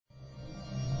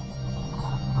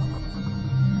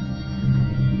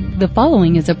The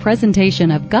following is a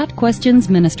presentation of Got Questions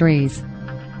Ministries.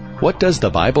 What does the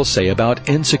Bible say about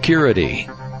insecurity?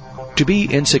 To be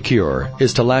insecure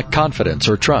is to lack confidence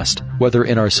or trust, whether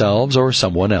in ourselves or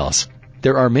someone else.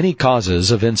 There are many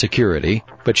causes of insecurity,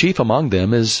 but chief among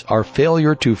them is our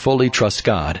failure to fully trust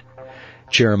God.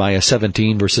 Jeremiah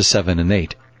 17 verses 7 and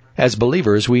 8. As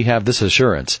believers, we have this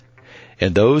assurance.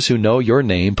 And those who know your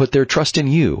name put their trust in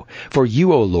you, for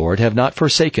you, O Lord, have not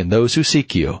forsaken those who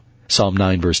seek you. Psalm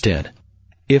 9 verse 10.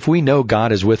 If we know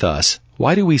God is with us,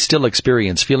 why do we still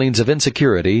experience feelings of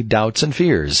insecurity, doubts, and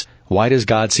fears? Why does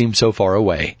God seem so far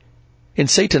away? In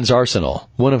Satan's arsenal,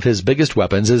 one of his biggest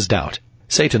weapons is doubt.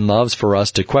 Satan loves for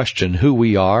us to question who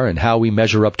we are and how we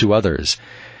measure up to others.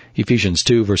 Ephesians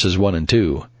 2 verses 1 and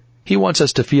 2. He wants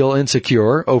us to feel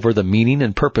insecure over the meaning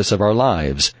and purpose of our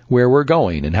lives, where we're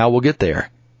going and how we'll get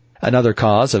there. Another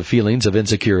cause of feelings of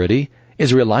insecurity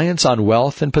is reliance on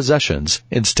wealth and possessions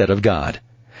instead of God.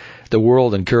 The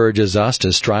world encourages us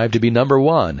to strive to be number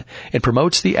one and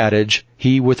promotes the adage,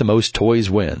 he with the most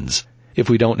toys wins. If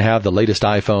we don't have the latest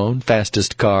iPhone,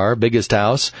 fastest car, biggest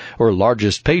house, or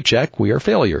largest paycheck, we are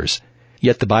failures.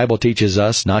 Yet the Bible teaches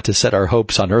us not to set our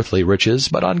hopes on earthly riches,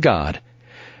 but on God.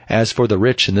 As for the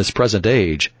rich in this present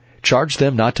age, charge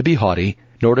them not to be haughty,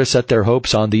 nor to set their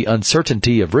hopes on the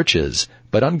uncertainty of riches,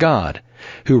 but on God,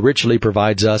 who richly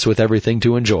provides us with everything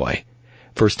to enjoy.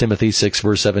 1 Timothy 6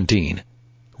 verse 17.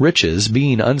 Riches,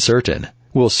 being uncertain,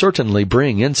 will certainly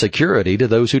bring insecurity to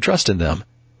those who trust in them.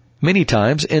 Many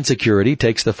times insecurity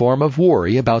takes the form of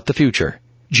worry about the future.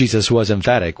 Jesus was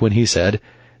emphatic when he said,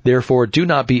 "Therefore do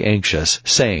not be anxious,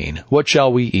 saying, What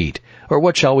shall we eat? Or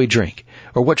what shall we drink?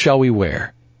 Or what shall we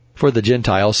wear? For the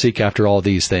Gentiles seek after all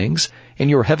these things, and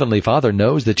your heavenly Father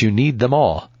knows that you need them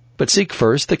all. But seek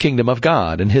first the kingdom of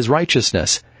God and his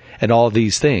righteousness, and all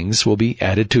these things will be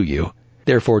added to you.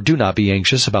 Therefore do not be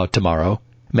anxious about tomorrow."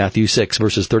 Matthew 6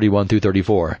 verses 31 through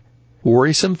 34.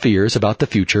 Worrisome fears about the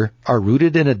future are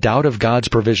rooted in a doubt of God's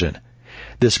provision.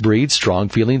 This breeds strong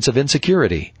feelings of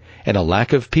insecurity and a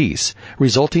lack of peace,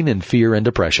 resulting in fear and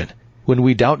depression. When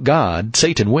we doubt God,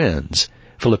 Satan wins.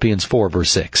 Philippians 4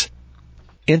 verse 6.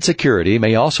 Insecurity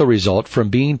may also result from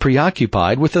being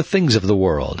preoccupied with the things of the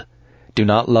world. Do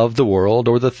not love the world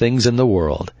or the things in the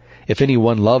world. If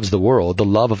anyone loves the world, the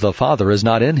love of the Father is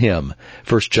not in him.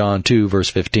 1 John 2 verse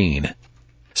 15.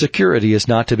 Security is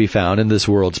not to be found in this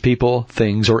world's people,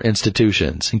 things, or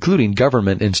institutions, including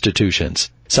government institutions.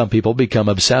 Some people become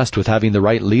obsessed with having the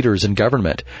right leaders in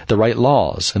government, the right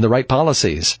laws, and the right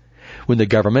policies. When the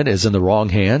government is in the wrong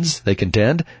hands, they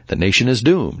contend, the nation is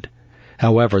doomed.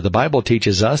 However, the Bible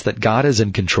teaches us that God is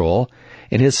in control,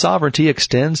 and his sovereignty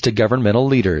extends to governmental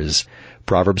leaders.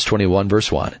 Proverbs 21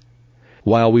 verse 1.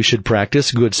 While we should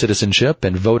practice good citizenship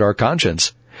and vote our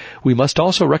conscience, we must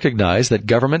also recognize that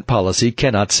government policy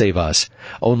cannot save us.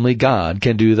 Only God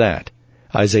can do that.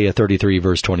 Isaiah 33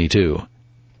 verse 22.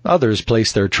 Others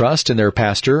place their trust in their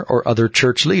pastor or other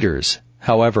church leaders.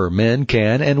 However, men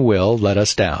can and will let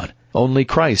us down. Only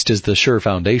Christ is the sure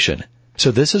foundation. So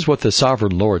this is what the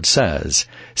sovereign Lord says.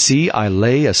 "See, I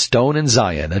lay a stone in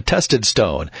Zion, a tested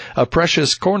stone, a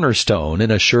precious cornerstone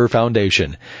and a sure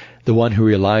foundation. The one who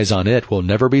relies on it will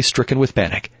never be stricken with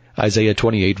panic." Isaiah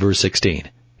 28 verse 16.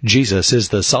 Jesus is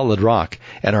the solid rock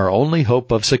and our only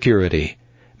hope of security.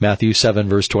 Matthew 7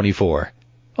 verse 24.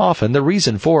 Often the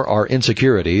reason for our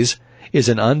insecurities is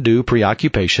an undue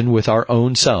preoccupation with our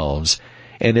own selves,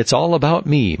 and it's all about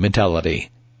me mentality.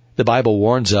 The Bible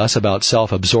warns us about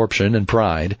self-absorption and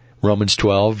pride. Romans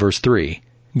 12 verse 3.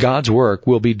 God's work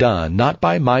will be done not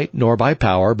by might nor by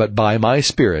power, but by my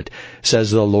Spirit,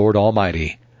 says the Lord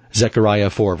Almighty. Zechariah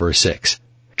 4 verse 6.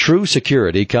 True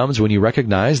security comes when you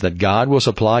recognize that God will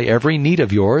supply every need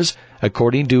of yours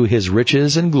according to his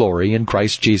riches and glory in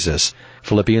Christ Jesus.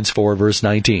 Philippians 4 verse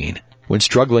 19. When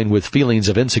struggling with feelings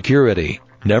of insecurity,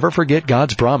 never forget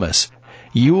God's promise.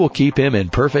 You will keep him in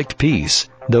perfect peace,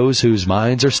 those whose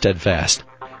minds are steadfast,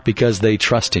 because they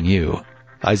trust in you.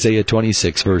 Isaiah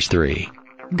 26 verse 3.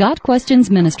 Got Questions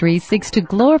Ministries seeks to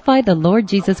glorify the Lord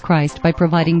Jesus Christ by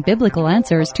providing biblical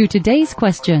answers to today's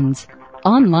questions.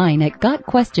 Online at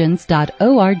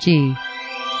gotquestions.org.